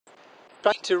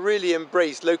trying to really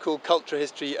embrace local cultural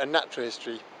history and natural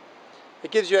history. It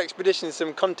gives your expedition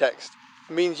some context.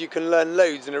 It means you can learn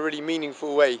loads in a really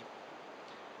meaningful way.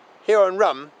 Here on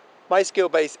Rum, my skill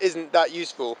base isn't that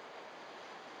useful.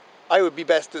 I would be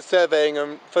best at surveying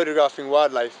and photographing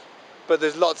wildlife, but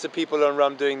there's lots of people on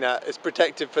Rum doing that. It's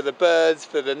protected for the birds,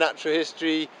 for the natural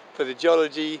history, for the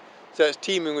geology, so it's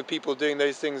teeming with people doing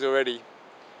those things already.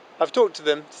 I've talked to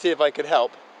them to see if I could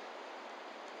help.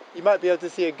 You might be able to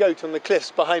see a goat on the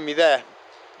cliffs behind me there.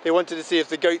 They wanted to see if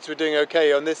the goats were doing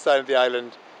okay on this side of the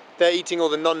island. They're eating all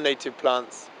the non-native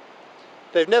plants.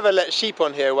 They've never let sheep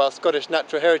on here while Scottish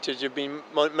Natural Heritage have been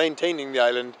maintaining the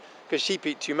island because sheep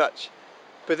eat too much.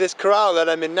 But this corral that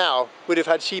I'm in now would have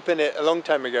had sheep in it a long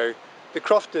time ago. The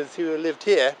crofters who lived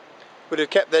here would have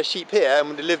kept their sheep here and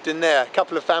would have lived in there, a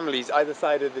couple of families either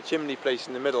side of the chimney place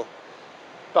in the middle.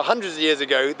 But hundreds of years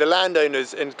ago, the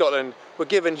landowners in Scotland were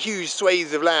given huge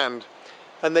swathes of land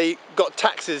and they got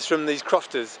taxes from these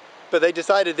crofters, but they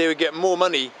decided they would get more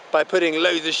money by putting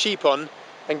loads of sheep on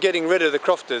and getting rid of the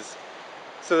crofters.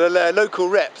 So the local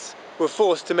reps were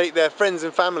forced to make their friends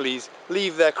and families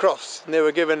leave their crofts, and they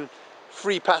were given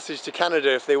free passage to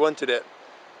Canada if they wanted it.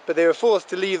 But they were forced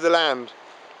to leave the land.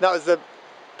 That was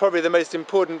probably the most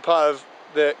important part of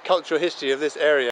the cultural history of this area.